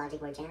type of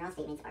logic where general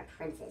statements or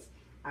premises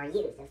are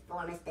used to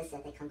form a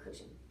specific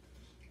conclusion.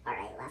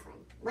 Alright, last one.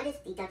 What does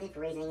deductive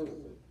reasoning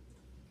mean?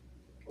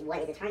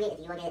 What is the target? If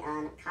you look at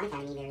Khan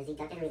Academy, there is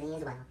deductive reasoning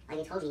as well. Like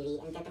I told you,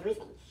 the inductive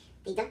reasoning.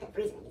 Deductive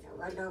reasoning is a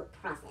logical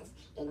process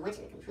in which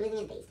the conclusion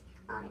is based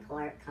on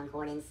a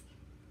concordance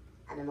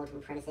of the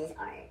multiple premises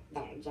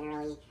that are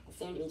generally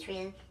assumed to be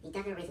true.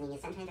 Deductive reasoning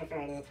is sometimes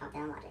referred to as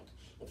top-down logic.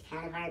 Its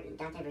counterpart,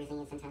 deductive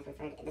reasoning, is sometimes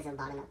referred to as a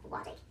bottom-up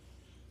logic.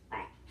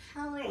 Alright,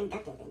 how are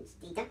inductive and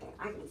deductive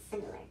arguments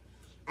similar?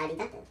 A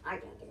deductive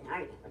argument is an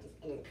argument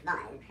which is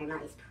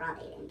provides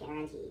probate and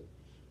guarantee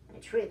of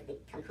the truth of the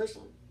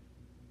conclusion.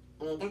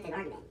 In an inductive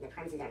argument, the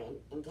premises are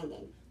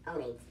intended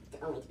only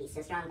to be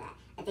so strong that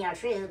if they are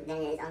true, then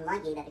it is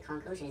unlikely that the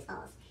conclusion is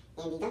false.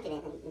 And deductive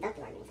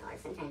arguments are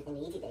sometimes in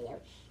the YouTube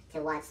video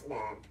to watch the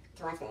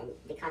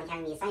Khan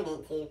Academy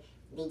assignment to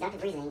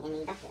deductive reasoning and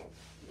inductive.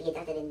 The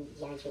deductive in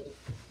geometry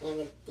and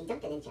the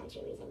deductive in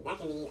geometry reasoning. That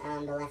can be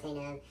the lesson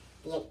of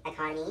the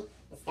Academy,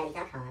 the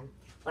studies.com,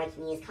 or you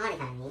can use Khan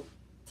Academy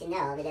to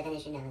know the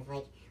definition of,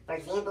 like, for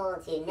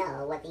example, to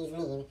know what these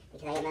mean,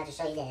 because I am about to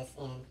show you this,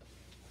 and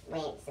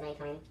wait, somebody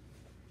coming?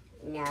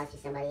 No, it's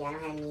just somebody. I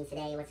don't have any means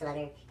today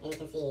whatsoever, and you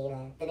can see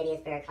the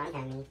videos for Khan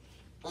Academy.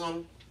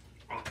 And,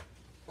 alright.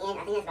 And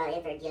I think that's about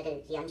it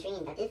for geometry and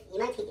inductive. You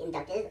might take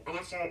inductive. I'm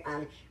not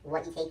sure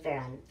what you take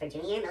for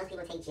junior. Most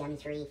people take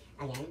geometry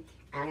again.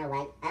 I don't know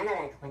what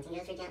quantum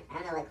goes for I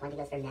don't know what quantum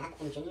goes for math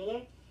in junior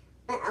year.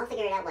 But I'll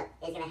figure it out what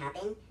is gonna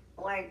happen.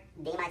 Or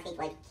they might take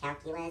like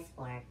calculus,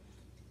 or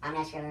I'm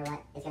not sure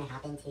what is gonna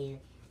happen to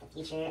the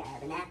future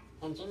of the math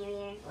in junior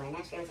year, or I'm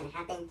not sure what's gonna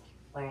happen,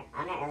 or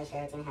I'm not really sure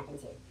what's gonna happen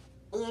too.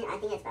 And I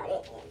think that's about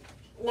it.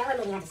 And now we're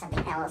moving on to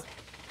something else.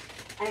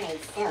 Alright,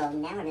 so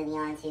now we're moving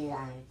on to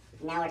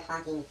now we're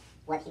talking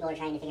what people are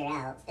trying to figure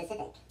out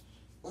specific.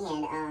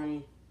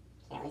 And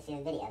can't really see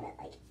the video,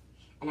 but like,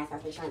 I'm not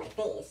supposed to be showing my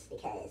face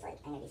because, like,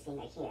 I'm going to be sitting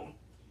right here.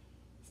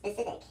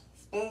 Specific,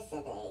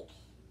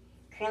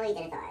 clearly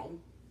identified,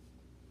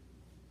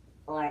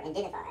 or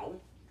identified,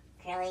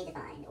 clearly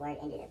defined, or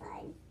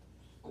identified,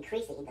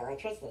 increasing the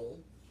electricity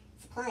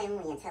supply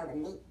only until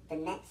the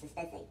next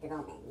specific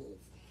development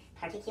needs.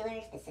 Particular,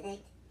 specific,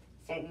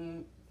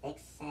 certain,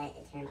 fixed, set,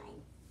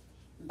 determined.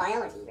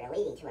 Biology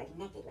relating to or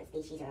connected with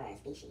species or other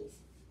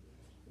species.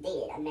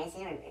 Dated, a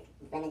medicine or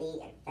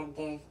remedy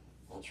effective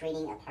in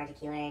treating a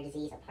particular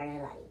disease or part of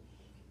the body.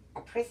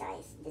 A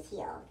precise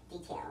detail.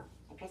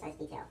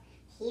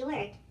 He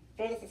worked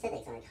through the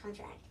specifics on a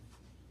contract.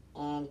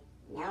 And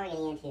now we're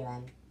getting into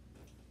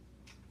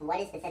what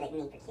does specific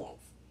mean for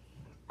kids?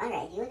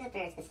 Alright, if you look up for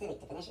a specific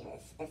definition of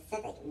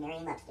specific,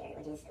 Merriam-Webster,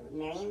 which is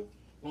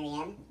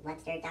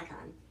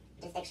Merriam-Webster.com,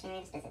 which is dictionary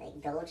of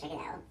specific. Go check it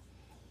out.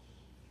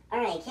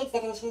 Alright, kids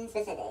definition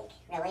specific,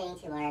 relating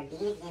to or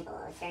being an example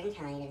of a certain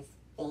kind of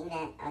thing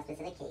that a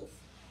specific case.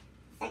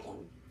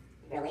 Second,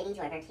 relating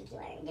to a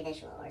particular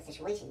individual or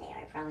situation they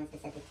are, a problem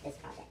specific to this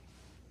project.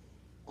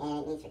 And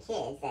it means for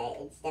kids that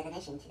it's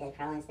definition to the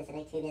problem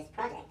specific to this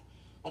project.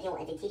 If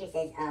the teacher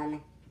says,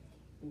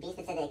 be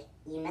specific,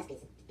 you must be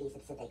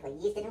specific. Like,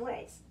 use different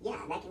words. Yeah,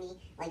 that can be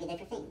like a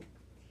different thing.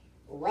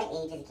 What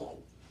age is a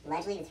kid?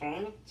 Largely the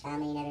term,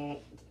 child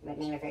may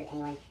refer to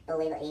anyone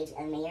below the age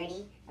of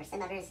majority or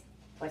some other age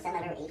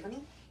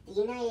limit. The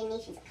United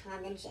Nations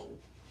Convention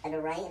of the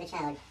Right of a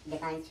Child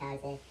defines child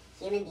as a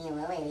human being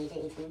below the age of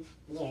 18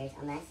 years,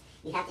 unless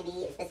you have to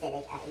be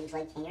specific at age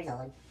like 10 years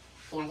old.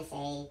 You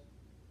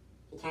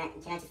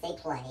cannot just say,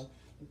 play.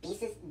 Be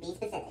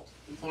specific.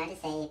 You cannot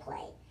just say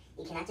play.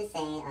 You cannot just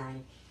say,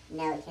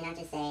 no, you cannot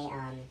just say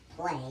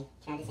play. You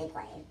cannot just say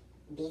play.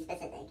 Be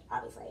specific,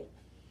 obviously.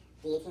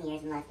 The 18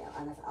 years and less, though,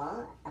 unless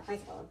all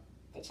applicable.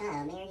 The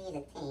child majority is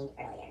attained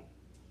earlier.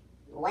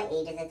 What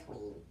age is a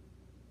tween?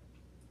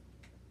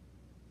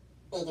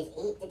 Ages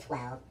 8 to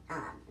 12,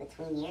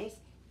 between years.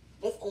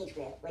 This age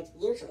group, which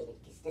usually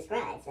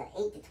describes the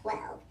 8 to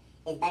 12,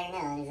 is better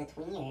known as the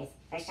tween years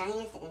for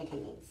shyness and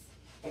independence.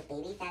 With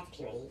baby fat to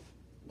puberty,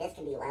 this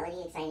can be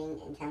wildly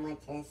exciting and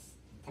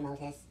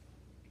tumultuous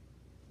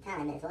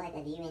time is like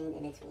a viewing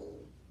in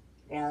between.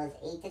 Girls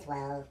 8 to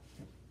 12,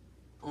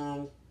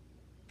 and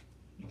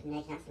I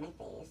cannot see my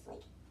face.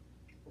 Like,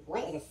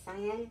 what is a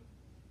sign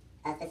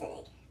of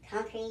specific?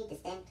 Concrete,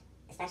 distinct,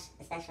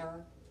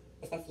 special,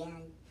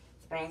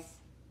 express,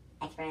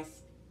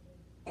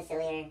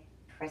 peculiar,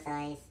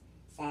 precise,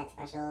 set,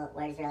 special,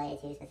 words related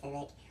to,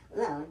 specific,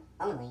 lone,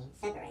 only,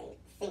 separate,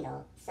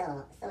 single,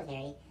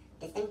 solitary,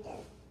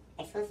 distinctive,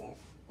 exclusive,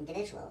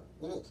 individual,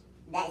 unique.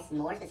 That is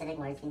more specific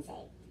words you can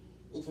say.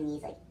 You can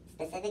use like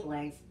specific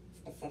words.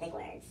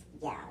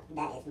 Yeah,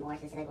 that is more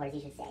specific words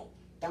you should say.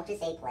 Don't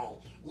just say play.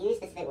 Use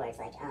specific words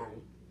like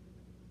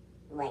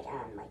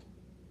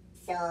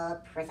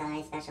so,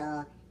 precise,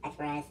 special,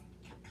 express,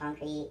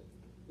 concrete,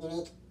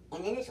 unique,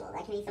 and individual.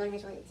 That can be so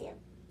individual too.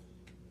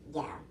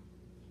 Yeah.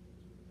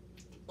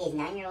 Is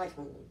 9-year-old a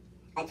tween?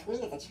 A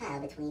tween is a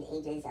child between the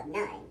ages of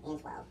 9 and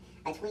 12.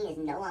 A tween is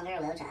no longer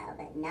a little child,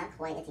 but not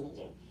quite a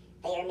teenager.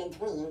 They are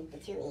between the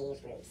two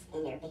age groups,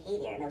 and their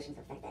behavior and emotions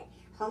reflect that.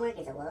 Homework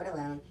is a load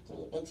alone, can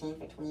be a big change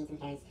for tweens and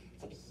parents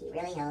to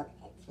really help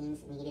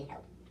teens needed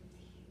help.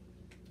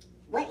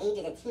 What age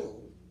is a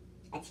teen?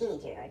 A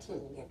teenager or a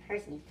teen is a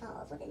person who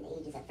falls within the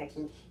ages of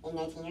 13 and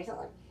 19 years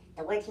old.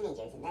 The word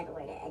teenager is another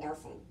word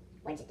adolescent.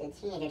 When the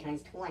teenager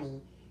turns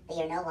 20,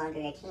 they are no longer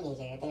a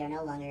teenager. They are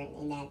no longer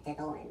in that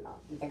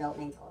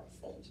developmental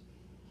stage.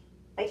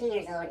 13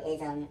 years old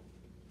is, and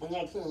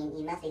you're a teen,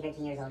 you must be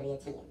 13 years old to be a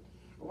teen.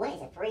 What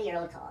is a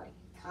 3-year-old called?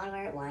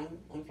 Toddler, 1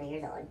 and 3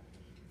 years old.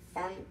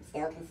 Some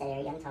still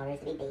consider young toddlers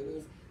to be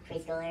babies.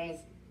 Preschoolers,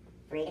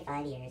 3 to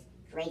 5 years.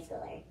 Grade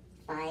schooler,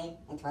 5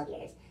 and 12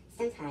 years.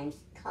 Sometimes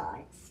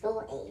called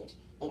school age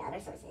in other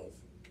sources.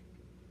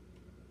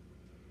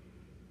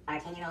 Are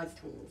 10-year-olds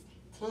tweens?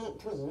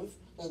 Tweens,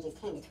 ages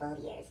 10 to 12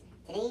 years.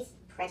 Today's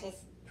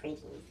precious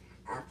preteens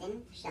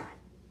often shock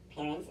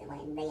parents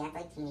when they act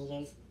like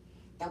teenagers.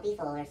 Don't be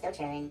fooled or still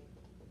children.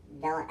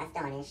 They'll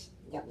astonish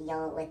you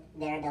with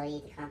their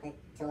ability to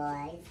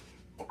conceptualize,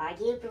 to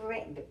argue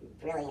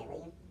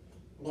brilliantly,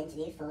 then to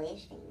do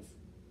foolish things.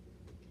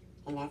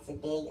 And that's a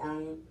big,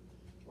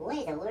 what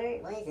is a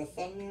word? What is a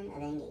synonym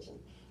of engaging?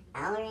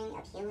 Alluring,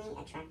 appealing,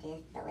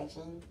 attractive,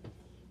 bewitching,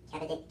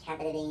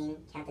 captivating,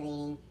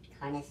 charismatic,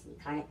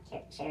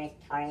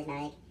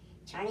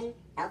 charming,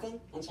 elfin,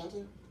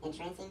 enchanting,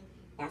 entrancing,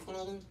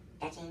 fascinating,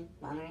 fetching,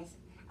 glamorous,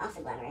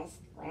 also glamorous,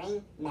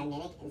 wearing,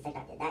 magnetic, and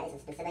seductive. That is a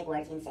specific word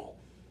you can say.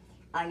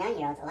 Are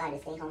 9-year-olds allowed to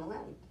stay home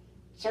alone?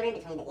 Children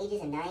between the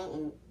ages of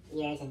 9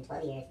 years and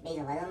 12 years, based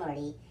on level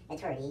of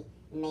maturity,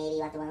 may be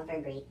left alone for a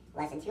brief,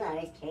 less than 2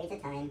 hours, periods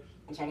of time,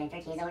 and children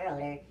 13 years old or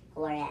older,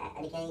 who are at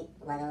educated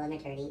level of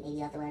maturity, may be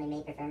left alone and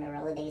may perform the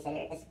role of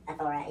babysitter as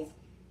authorized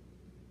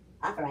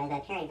by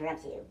parent for up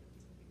to.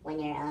 When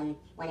they're not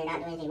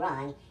doing anything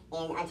wrong,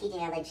 and I'm teaching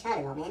about like child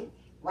development,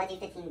 what do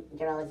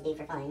 15-year-olds do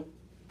for fun?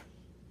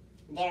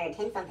 There are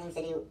 10 fun things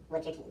to do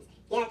with your teens.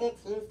 Get active.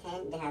 Teens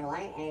tend to have a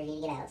lot of energy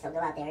to get out, so go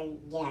out there and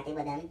get active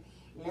with them.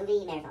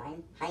 movie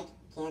marathon, hike,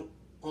 camp,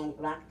 and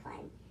rock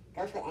climb.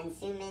 Go to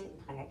Ensuman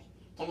Park,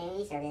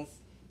 community service,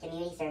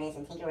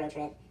 and take a road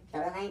trip,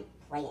 photo hunt,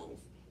 play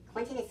games.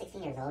 Quentin is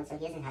 16 years old, so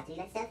he doesn't have to do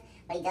that stuff,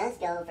 but he does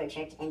go for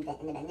church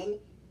independent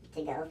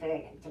to go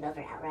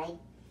for outright.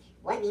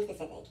 What means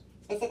specific?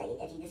 Specific,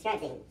 if you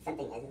describe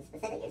something as a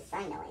specific, is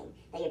sign knowing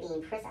that you're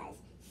being precise.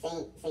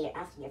 Say you're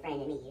asking your friend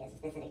to meet you at a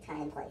specific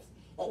time and place.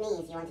 It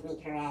means you want to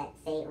meet her at,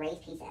 say, Ray's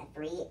Pizza at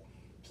 3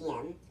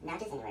 p.m., not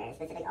just anywhere.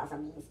 Specific also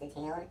means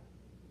detailed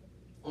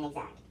and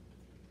exact.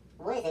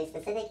 What is a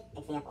specific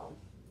example?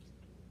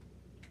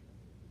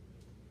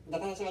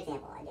 Definition of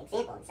example. An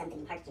example is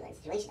something particular, a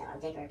situation, an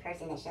object, or a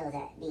person that shows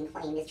that being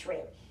claimed is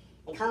true.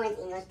 The Collins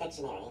English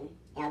Dictionary.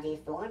 And I'll do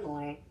four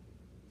more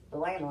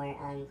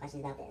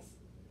questions about this.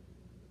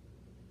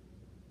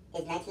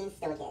 Is 19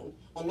 still a kid?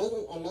 In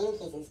many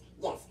cases,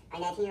 yes, a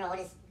 19-year-old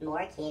is more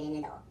a kid than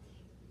an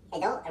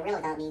adult. A real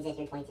adult means if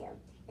you're 22.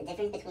 The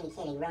difference between a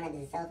kid and grown-up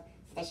is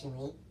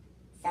self-sufficiency,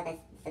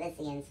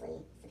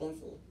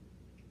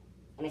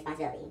 and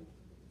responsibility.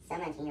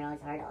 Some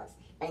 19-year-olds are adults.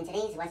 But in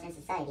today's Western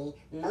society,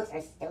 most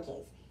are still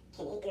kids.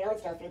 Can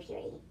 8-year-olds go through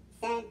puberty?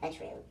 Sad but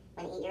true.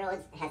 When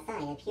 8-year-olds have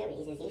signs of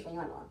puberty, is usually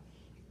normal.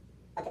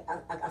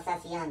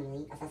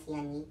 Occasionally,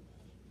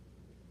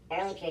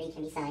 early puberty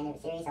can be a sign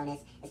of serious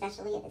illness,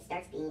 especially if it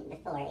starts being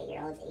before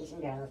 8-year-olds, Asian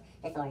girls,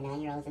 before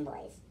 9-year-olds and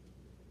boys.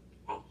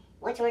 Right.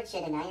 What chores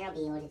should a 9-year-old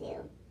be able to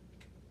do?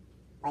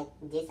 Like,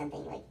 do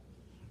something like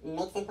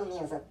make simple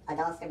meals with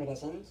adult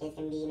supervision. Kids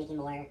can be making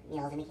more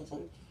meals in the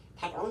kitchen.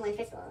 Pack own lunch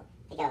for school.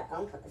 Pick out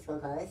own school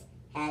clothes.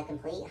 Have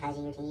complete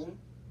hygiene routine.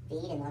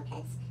 Feed and love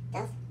pets.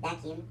 Dust,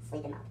 vacuum,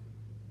 sweep them up.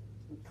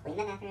 Clean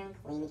the bathroom,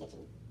 clean the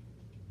kitchen.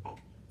 Right.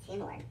 2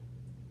 more.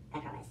 I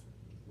promise.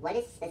 What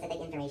does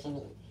specific information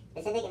mean?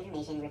 Specific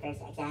information refers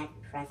to exact,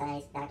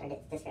 precise, fact, or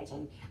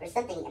description, or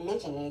something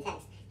mentioned in a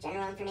text.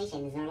 General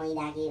information is normally the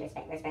accurate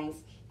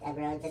reference to a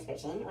broad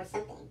description or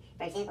something.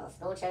 For example,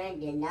 school children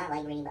do not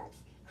like reading books.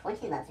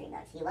 Quentin loves reading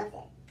books. He loves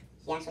it.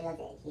 He actually loves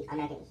it. I'm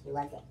not kidding. He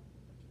loves it.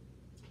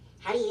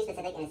 How do you use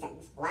specific in a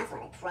sentence? Last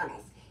one, I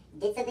promise.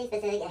 Did something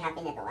specific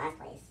happen at the last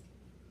place?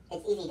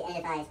 It's easy to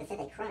identify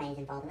specific crimes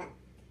and follow them up.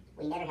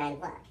 We never had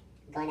luck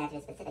going after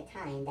a specific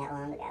time that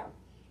long ago.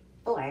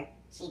 4,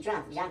 she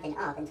dropped Jonathan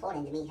off and told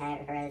him to meet her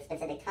at a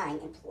specific time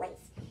and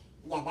place.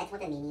 Yeah, that's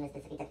what the meaning of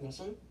specific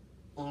definition.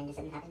 And it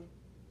didn't happen.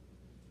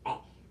 Right.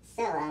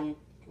 So,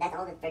 that's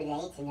all for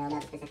today to know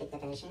about the specific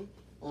definition.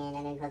 And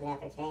I'm going to close it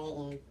out for today.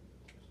 And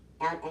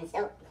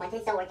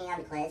Quentin's still working on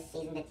the quiz,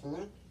 season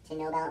 15, to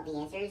know about the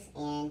answers.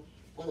 And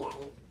yeah,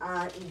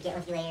 I'll get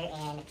with you later,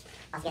 and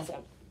I'll see you guys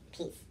soon.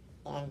 Peace.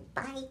 And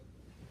bye.